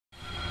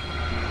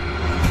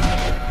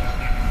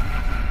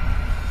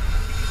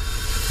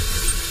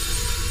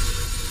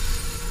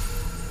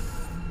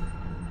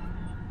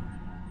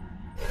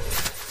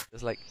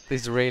There's like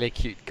this really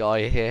cute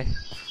guy here,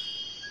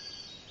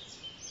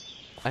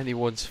 and he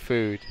wants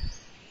food.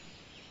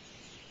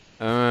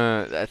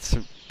 That's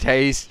some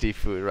tasty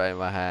food right in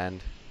my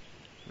hand.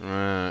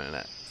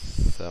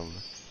 That's some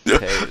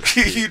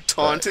tasty you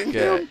taunting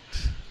baguette.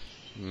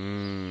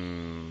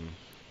 him?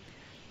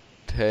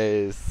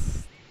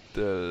 Tastes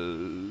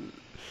delicious.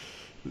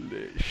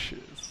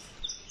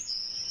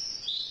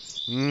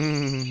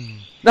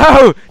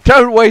 No!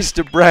 Don't waste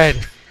the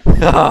bread!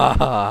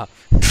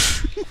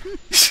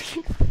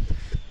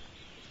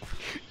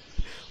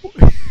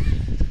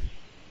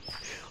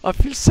 I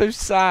feel so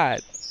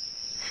sad.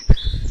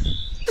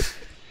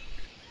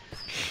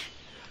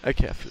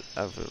 Okay, I feel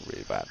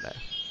really bad now.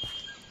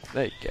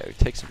 There you go,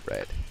 take some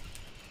bread.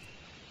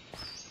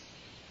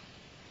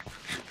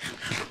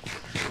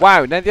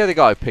 Wow, now the other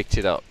guy picked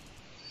it up.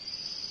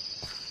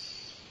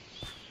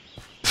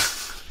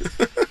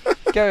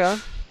 Go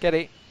on, get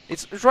it.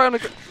 It's right on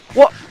the.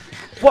 What?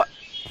 What?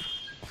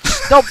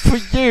 Stop for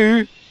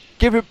you.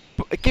 Give it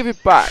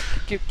back.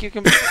 Give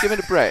him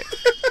the bread.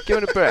 Give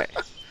him the bread.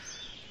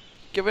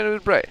 Give him the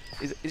bread.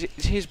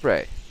 It's his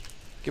bread.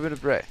 Give him the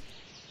bread.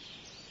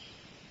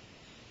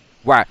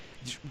 Wow.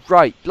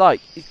 Right,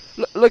 like,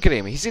 look at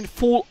him. He's in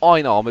full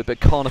iron armor but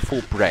can't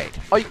afford bread.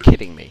 Are you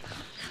kidding me?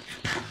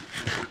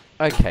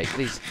 Okay,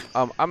 please.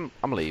 I'm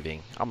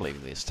leaving. I'm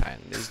leaving this town.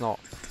 It's not.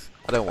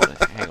 I don't want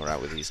to hang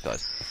around with these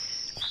guys.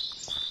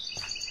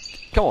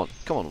 Come on,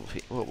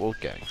 Wolfie. We're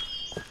going.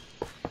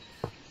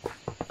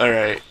 All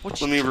right.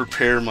 Let me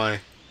repair my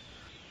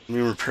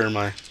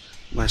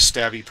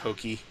stabby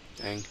pokey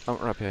thing. I'm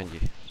right behind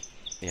you.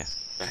 Yeah.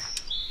 Okay.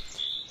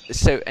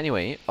 So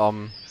anyway,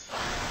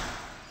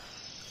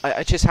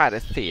 I just had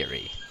a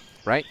theory,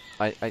 right?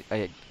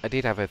 I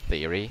did have a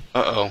theory.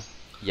 Uh-oh.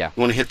 Yeah.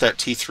 You want to hit that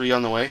T3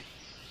 on the way?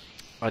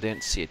 I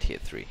didn't see a tier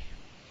 3.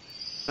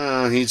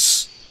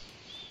 He's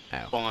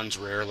Ow. spawns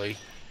rarely.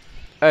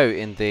 Oh,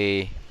 in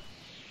the.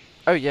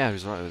 Oh yeah, he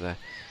was right over there.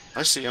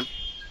 I see him.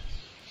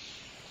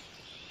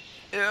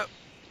 Yep.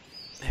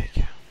 There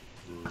you go.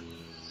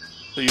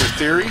 So your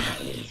theory?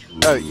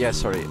 Oh yeah,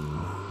 sorry.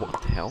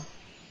 What the hell?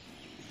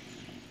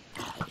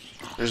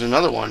 There's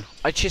another one.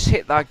 I just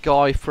hit that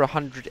guy for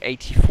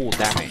 184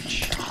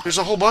 damage. There's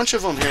a whole bunch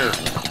of them here.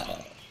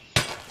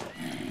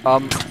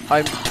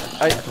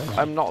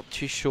 I'm not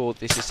too sure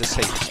this is the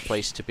safest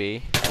place to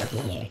be.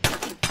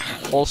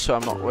 Also,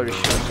 I'm not really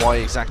sure why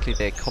exactly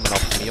they're coming up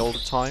to me all the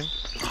time.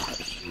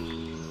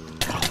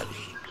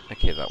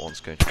 Okay, that one's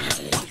going to be...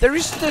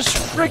 There's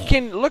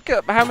freaking... Look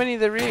at how many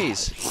there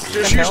is.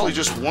 There's usually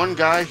just one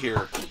guy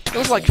here. There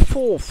was like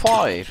 4 or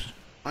 5.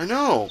 I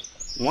know.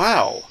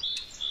 Wow.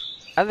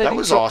 And they that didn't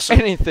was drop awesome.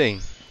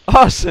 anything.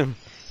 Awesome.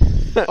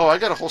 Oh, I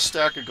got a whole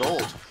stack of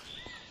gold.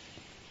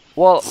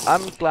 Well,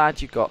 I'm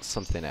glad you got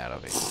something out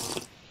of it.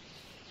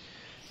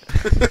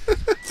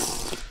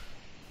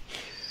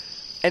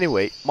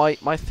 Anyway,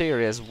 my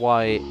theory is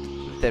why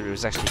there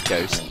was actually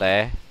ghosts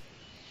there.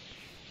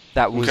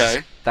 That was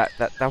okay.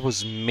 that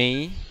was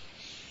me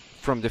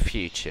from the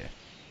future.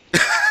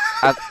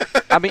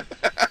 I mean,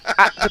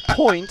 at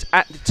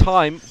the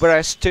time where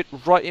I stood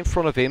right in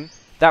front of him,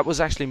 that was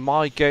actually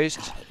my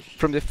ghost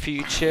from the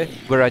future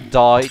where I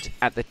died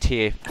at the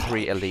tier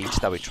 3 elite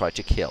that we tried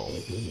to kill.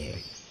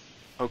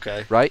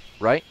 Okay. Right?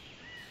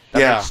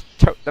 Yeah.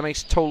 That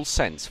makes total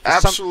sense.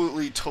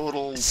 Absolutely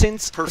total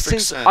Since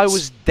sense. I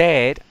was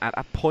dead at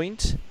a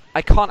point,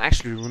 I can't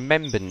actually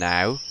remember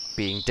now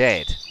being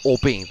dead or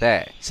being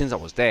there since I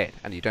was dead,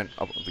 and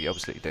we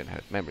obviously don't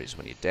have memories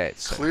when you're dead.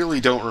 So.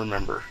 Clearly don't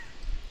remember.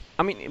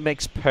 I mean, it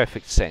makes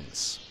perfect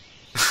sense.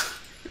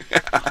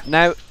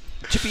 Now,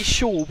 to be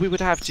sure, we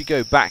would have to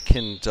go back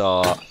and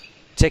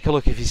take a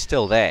look if he's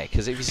still there,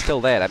 because if he's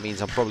still there, that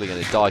means I'm probably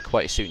going to die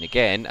quite soon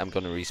again. I'm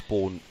going to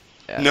respawn.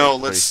 No,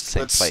 let's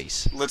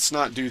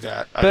not do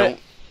that. But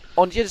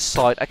on the other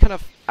side, I kind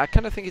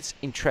of think it's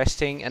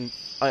interesting, and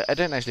I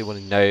don't actually want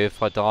to know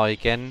if I die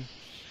again.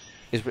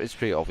 It's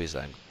pretty obvious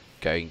that I'm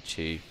going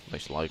to,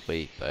 most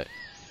likely, but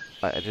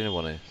I don't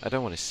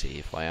want to see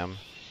if I am,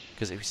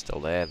 because if he's still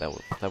there, that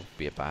would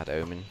be a bad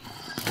omen.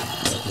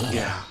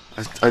 Yeah,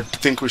 I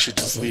think we should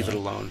just leave it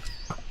alone.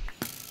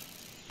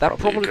 That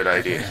probably a good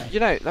idea. You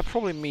know, that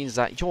probably means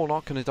that you're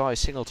not going to die a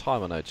single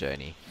time on our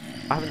journey.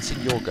 I haven't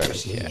seen your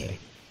ghost yet.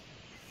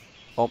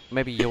 Or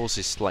maybe yours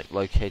is like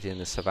located in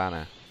the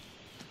savannah.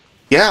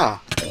 Yeah.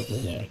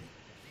 I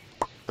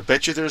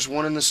bet you there's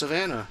one in the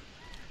savannah.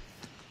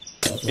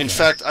 In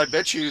fact, I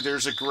bet you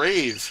there's a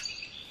grave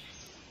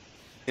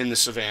in the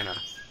savannah.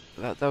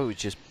 That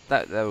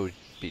would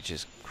be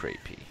just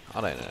creepy.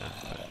 I don't know.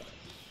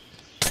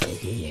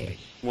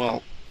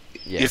 Well,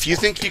 yeah, if you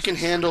think you can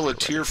handle a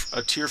tier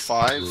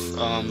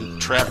 5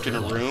 trapped in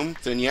a room,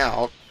 then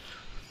yeah,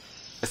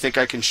 I think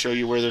I can show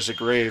you where there's a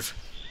grave.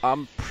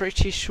 I'm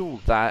pretty sure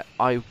that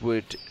I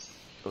would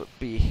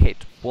be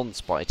hit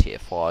once by tier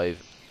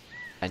 5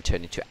 and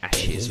turn into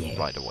ashes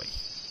right away.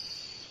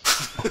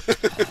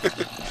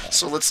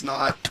 So let's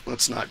not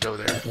go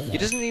there. He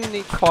doesn't even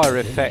need fire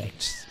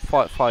effect,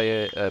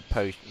 fire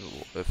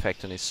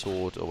effect on his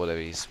sword or whatever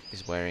he's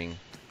wearing.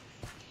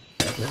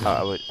 Oh,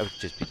 I would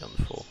just be done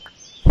before.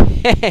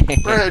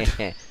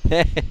 Bread.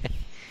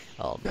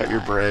 Oh, Got your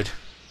bread.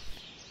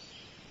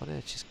 What did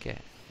I just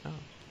get? Oh,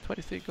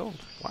 23 gold.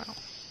 Wow.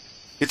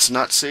 It's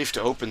not safe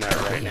to open that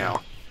right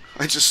now.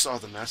 I just saw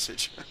the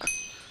message.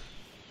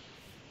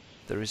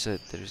 There is no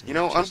You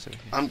know, chest over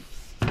here.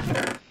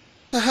 I'm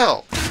the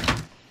hell?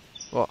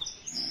 What?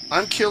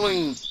 I'm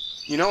killing.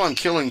 You know, I'm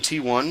killing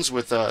T1s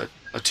with a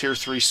tier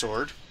 3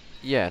 sword.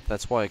 Yeah,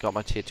 that's why I got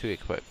my tier 2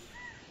 equipped.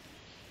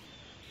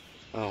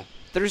 Oh.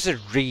 There is a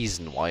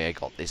reason why I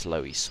got this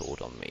Lowy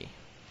sword on me.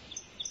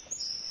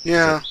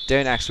 Yeah. I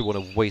don't actually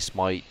want to waste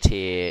my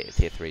tier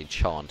 3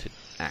 enchanted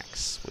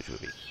axe, which would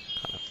be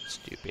kind of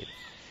stupid.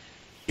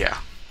 Yeah.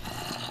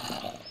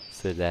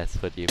 So that's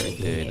what you've been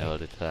doing all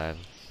the time.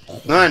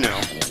 I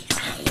know.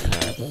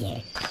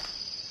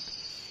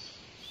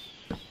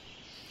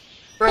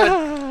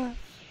 Bread.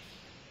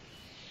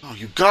 Oh,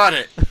 you got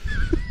it.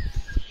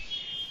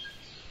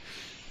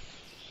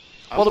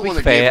 I'm Well, the to be one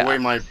that fair, gave away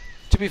my.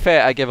 To be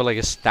fair, I gave her like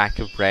a stack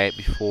of bread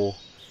before,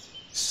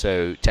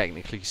 so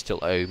technically you still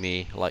owe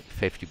me like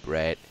 50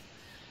 bread.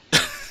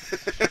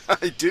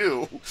 I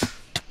do.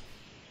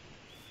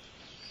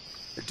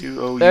 I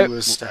do owe you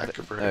a stack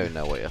of bread. Oh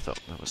no, wait, I thought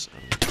that was.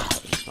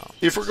 It's not.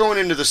 If we're going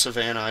into the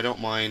savannah, I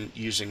don't mind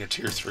using a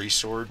tier 3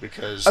 sword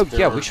because. Oh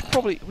yeah, we should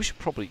probably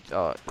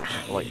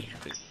like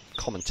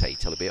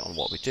commentate a little bit on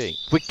what we're doing.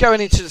 We're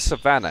going into the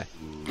savannah.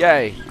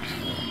 Yay!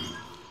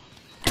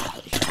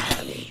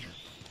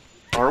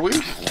 Are we?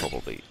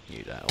 Probably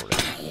knew that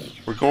already.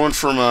 We're going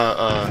from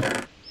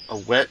a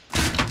wet,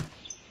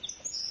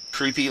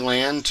 creepy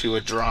land to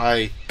a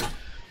dry,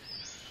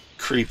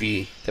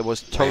 creepy. There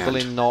was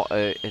totally land. not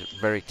a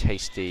very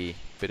tasty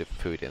bit of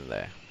food in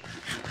there.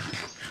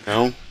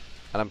 No?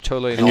 And I'm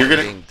totally And not you're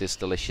gonna- eating this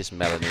delicious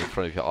melon in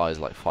front of your eyes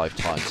like 5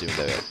 times, even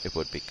though it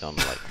would become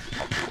like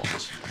hot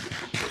once.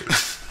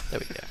 There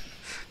we go.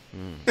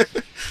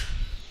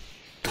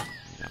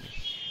 Yummy.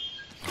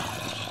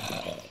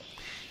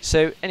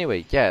 So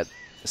anyway, yeah,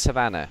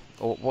 savannah.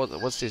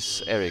 What's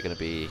this area going to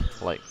be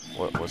like?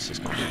 What's this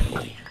going to be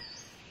called?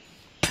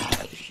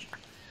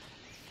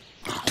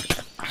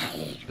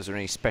 Is there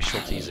any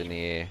specialties in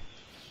here?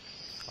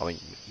 I mean,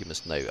 you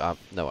must know. I have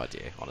no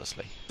idea,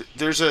 honestly.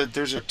 There's a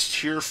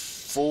tier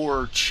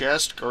 4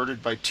 chest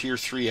guarded by tier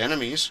 3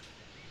 enemies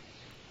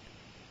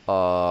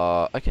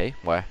Okay,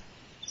 where?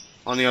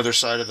 on the other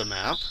side of the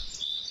map.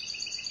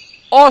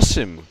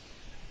 Awesome!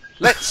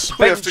 Let's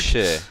We have to-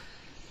 venture!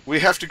 We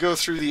have to go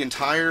through the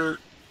entire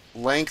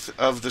length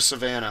of the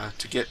savannah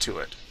to get to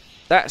it.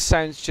 That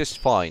sounds just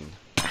fine.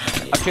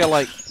 I feel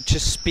like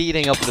just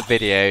speeding up the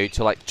video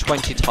to like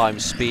 20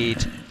 times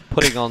speed,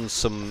 putting on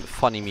some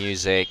funny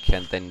music,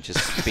 and then just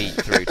speed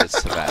through the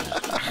savannah.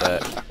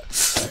 But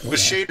With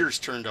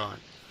shaders turned on.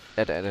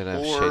 I don't know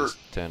if Or- shades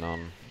turn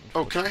on.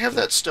 Oh, can I have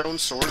that stone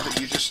sword that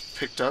you just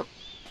picked up?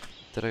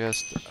 Did I go?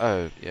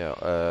 Oh,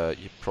 yeah.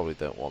 You probably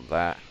don't want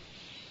that,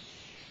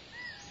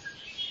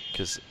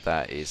 because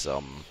that is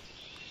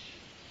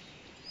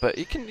But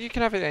you can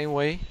have it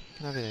anyway. You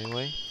can have it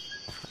anyway.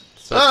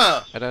 So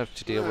Ah! I don't have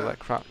to deal with Ah, that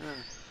crap. ah.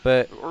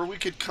 But Or we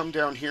could come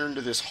down here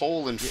into this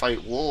hole and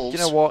fight wolves. you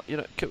know what?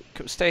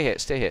 Stay here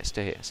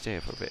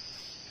for a bit.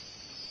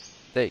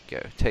 There you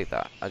go. Take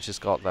that. I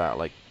just got that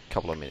like a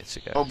couple of minutes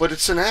ago. Oh, but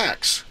it's an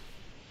axe.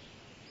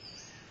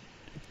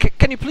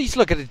 Can you please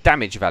look at the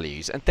damage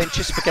values and then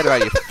just forget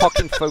about your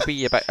fucking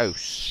phobia about? Oh,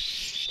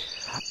 shh.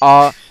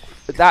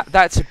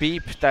 That's a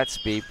beep. That's a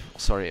beep.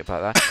 Sorry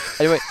about that.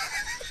 Anyway,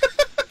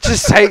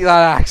 just take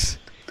that axe.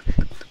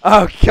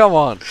 Oh, come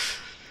on.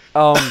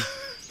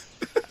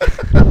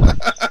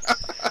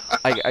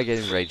 I get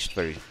enraged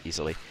very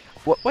easily.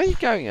 Where are you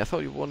going? I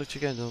thought you wanted to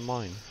go into the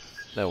mine.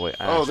 No, wait.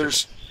 Oh,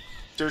 there's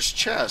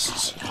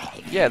chests.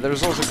 Yeah,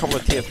 there's also a couple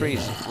of tier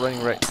 3s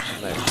running right.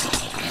 No.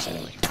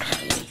 Anyway.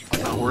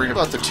 I'm not worried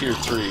about the tier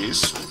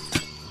 3s.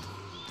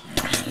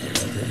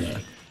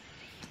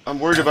 I'm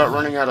worried about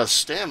running out of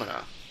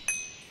stamina.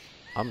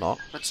 I'm not.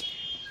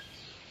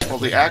 Well,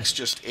 the axe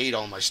just ate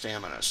all my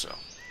stamina, so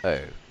Oh.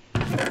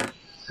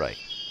 Right.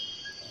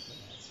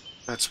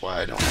 that's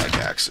why I don't like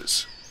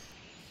axes.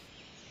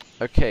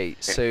 Okay,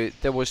 so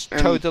there was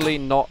and- totally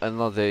not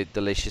another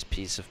delicious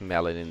piece of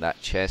melon in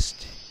that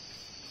chest.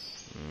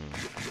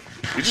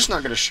 You're just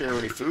not going to share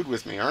any food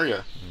with me, are you?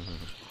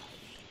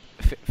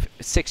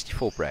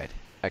 64 bread.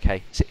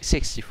 Okay,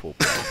 64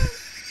 bread.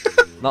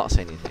 Not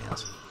saying anything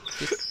else.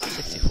 Just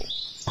 64.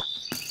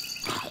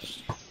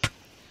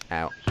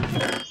 Ow.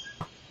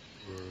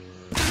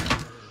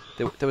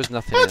 There was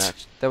nothing in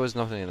that. There was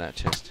nothing in that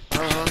chest.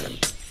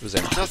 It was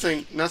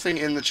empty. Nothing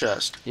in the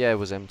chest. Yeah, it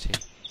was empty.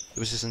 It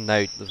was just a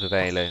note of the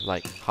Vela,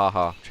 like,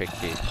 haha,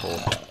 tricked you.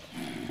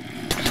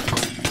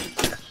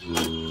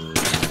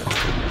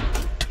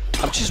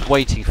 I'm just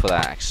waiting for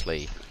that,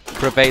 actually.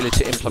 For a Vela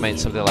to implement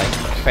something like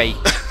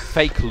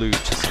fake loot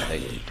or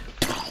something.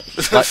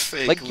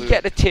 Like you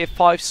get a tier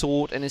 5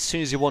 sword, and as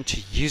soon as you want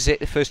to use it,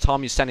 the first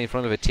time you stand in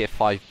front of a tier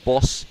 5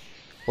 boss,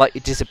 like,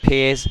 it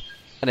disappears,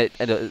 and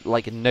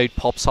like a note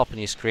pops up on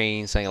your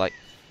screen saying, like,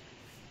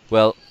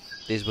 well,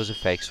 this was a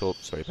fake sword.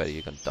 Sorry, buddy,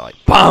 you're gonna die.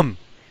 BAM!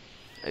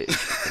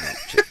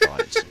 Just die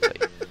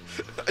instantly.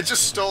 I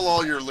just stole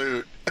all your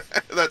loot.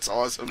 That's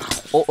awesome.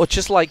 Or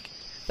just like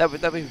that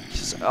would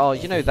just,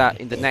 you know that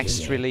in the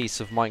next release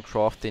of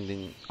Minecraft in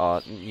the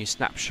new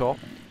snapshot,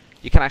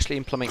 you can actually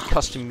implement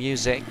custom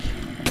music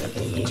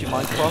into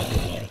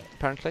Minecraft.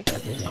 Apparently.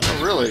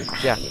 Oh, really?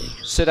 Yeah.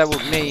 So that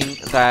would mean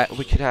that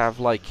we could have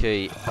like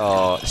a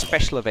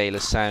special availer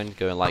sound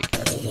going like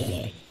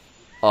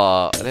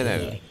I don't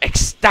know,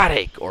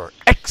 ecstatic or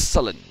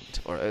excellent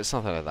or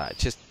something like that.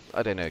 Just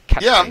I don't know.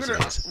 Yeah, I'm gonna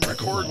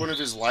record one of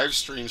his live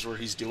streams where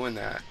he's doing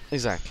that.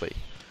 Exactly.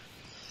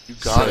 You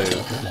got it.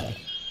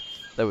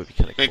 That would be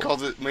kind of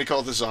cool. Make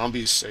all the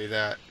zombies say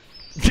that.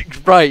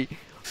 Right.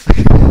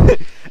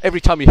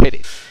 Every time you hit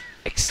it,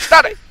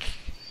 ecstatic,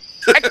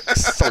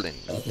 excellent.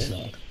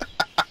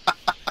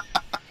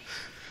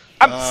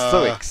 I'm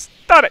so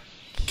ecstatic.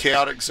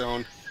 Chaotic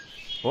zone.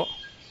 What?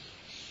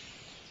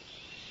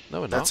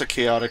 No, That's a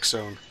chaotic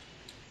zone.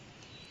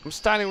 I'm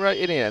standing right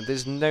in it, and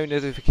there's no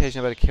notification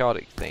about a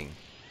chaotic thing.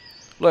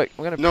 Look,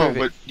 I'm gonna prove it.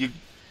 No, but you.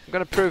 I'm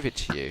gonna prove it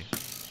to you.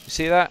 You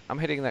see that? I'm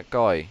hitting that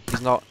guy.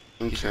 He's not.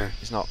 Okay.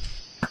 He's not.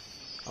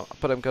 Oh,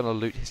 but I'm gonna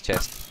loot his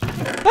chest.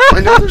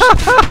 I know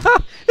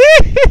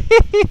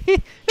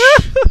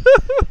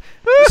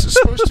this is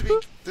supposed to be.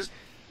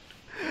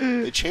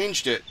 They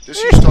changed it.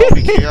 This used to all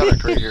be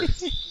chaotic right here.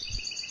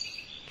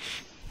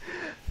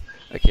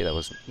 Okay, that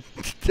was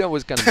that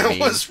was kind of mean.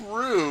 That was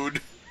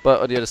rude.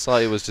 But on the other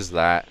side, it was just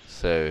that.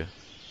 So.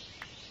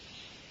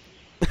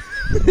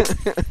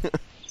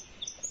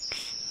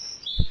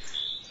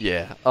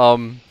 Yeah.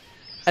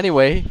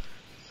 Anyway.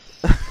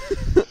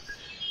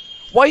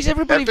 Why is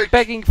everybody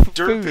begging for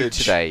food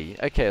today?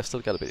 Okay, I've still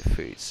got a bit of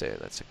food, so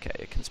that's okay.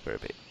 I can spare a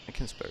bit.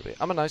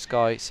 I'm a nice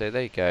guy, so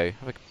there you go.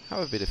 Have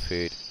a bit of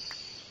food.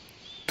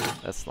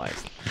 That's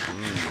nice.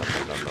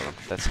 No.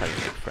 That's how you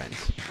make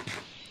friends.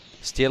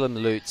 Steal them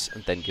loot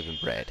and then give them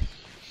bread.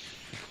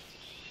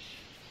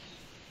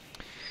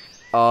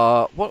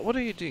 What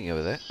are you doing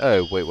over there?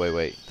 Oh,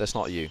 wait. That's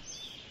not you.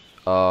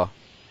 Am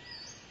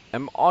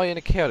I in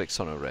a chaotic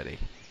zone already?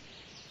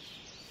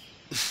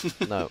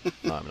 No,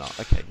 I'm not.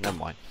 Okay, never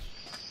mind.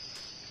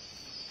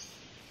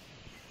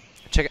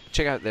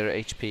 Check out their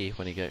HP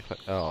when you get.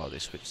 Oh, they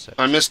switched servers.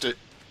 I missed it.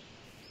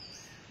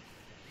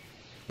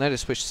 No, they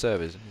switched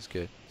servers. It's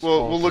good.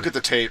 Well, we'll look at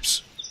the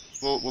tapes.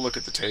 We'll look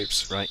at the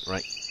tapes. Right.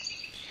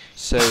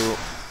 So,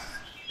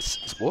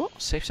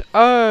 what? Safe.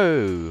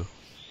 Oh.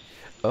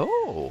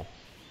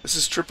 This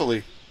is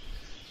Tripoli.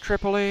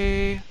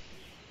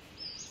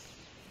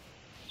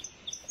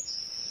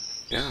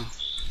 Yeah.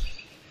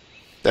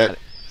 That.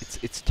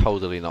 It's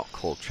totally not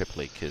called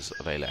Tripoli because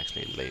Avela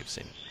actually lives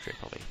in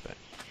Tripoli, but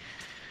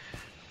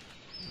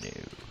no.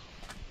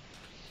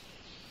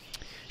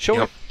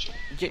 Sure.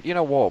 Yep. You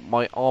know what?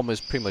 My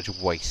armor's pretty much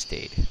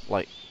wasted.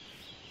 Like.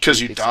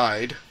 Because you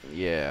died.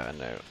 Yeah, I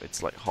know.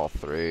 It's like half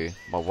through.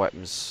 My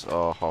weapons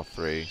are half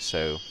through,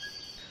 so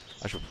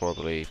I should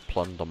probably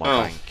plunder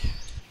my bank,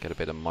 get a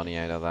bit of money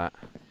out of that.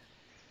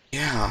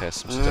 Yeah.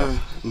 Some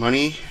stuff.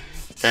 Money,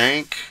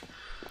 bank.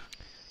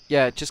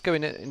 Yeah, just go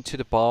into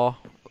the bar,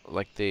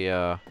 like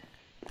the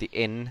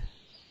inn.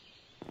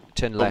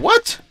 Turn left.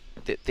 What?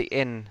 The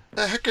inn.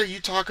 The heck are you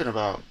talking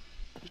about?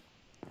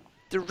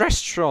 The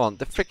restaurant.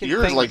 The freaking.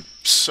 You're thing. like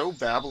so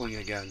babbling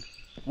again.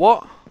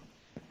 What?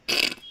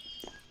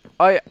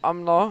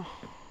 I'm not.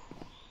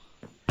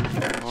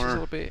 Just a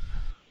little bit.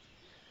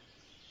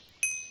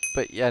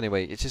 But yeah,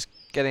 anyway, it's just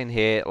get in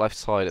here, left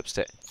side,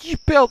 upstairs. You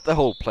built the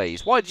whole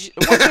place. Why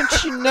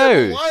don't you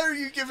know? Why are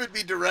you giving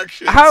me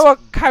directions? How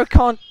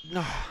can't?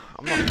 No,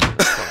 I'm not.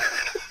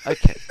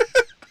 Okay.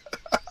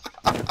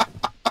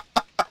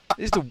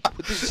 This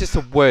is just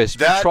the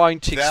worst. I'm trying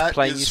to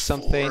explain you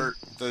something. For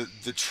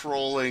the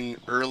trolling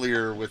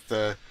earlier with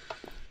the.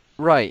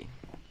 Right.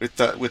 With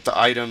the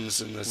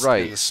items and the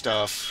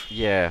stuff.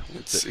 Yeah,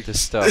 the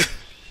stuff.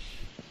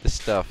 The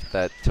stuff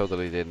that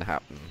totally didn't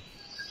happen.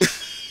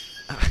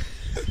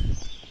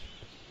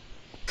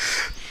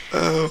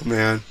 Oh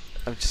man.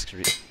 I'm just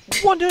gonna read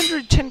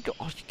 110 go.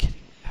 Oh, you kidding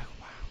me? Oh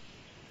wow.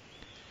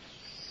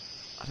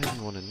 I don't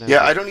even want to know.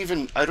 Yeah, I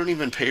don't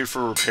even pay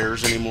for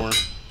repairs anymore.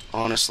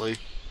 Honestly.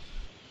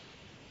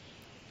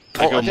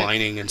 I go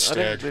mining instead.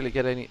 I don't really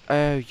get any.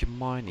 Oh, you're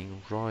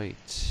mining,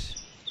 right?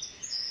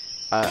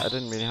 I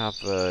didn't really have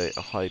a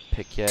high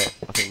pick yet.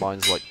 I think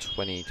mine's like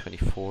 20,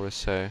 24 or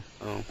so.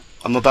 Oh,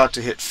 I'm about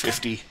to hit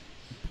 50.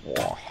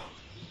 Wow.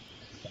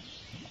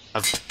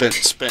 I've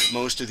spent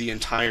most of the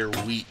entire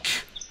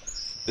week.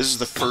 This is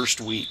the first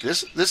week.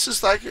 This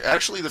is like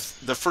actually the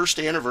first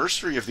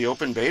anniversary of the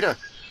open beta.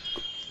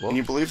 What? Can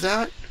you believe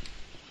that?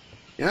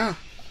 Yeah,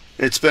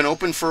 it's been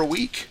open for a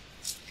week.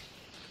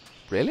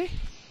 Really?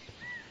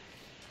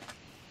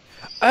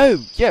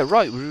 Oh yeah,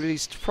 right. We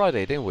released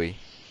Friday, didn't we?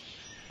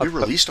 We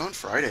released on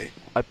Friday.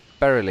 I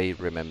barely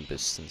remember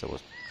since I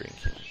was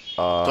drinking.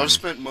 So I've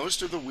spent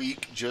most of the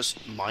week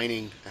just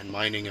mining and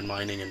buying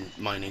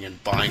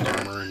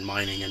armor and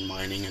mining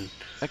and.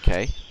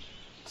 Okay,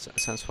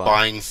 sounds fun.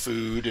 Buying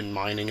food and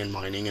mining and.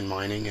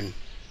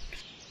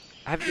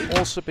 Have you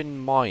also been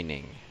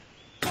mining?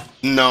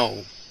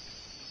 No.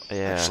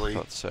 Yeah, Actually. I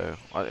thought so.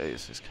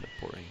 It's kind of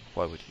boring.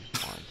 Why would you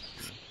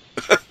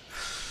mine?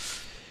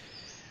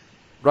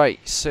 Right,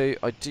 so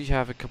I do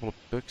have a couple of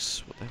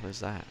books. What the hell is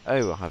that?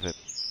 Oh, I have a...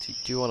 Do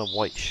you want a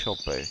white shop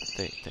bow?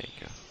 There you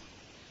go.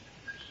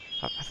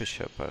 Have a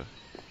shop bow.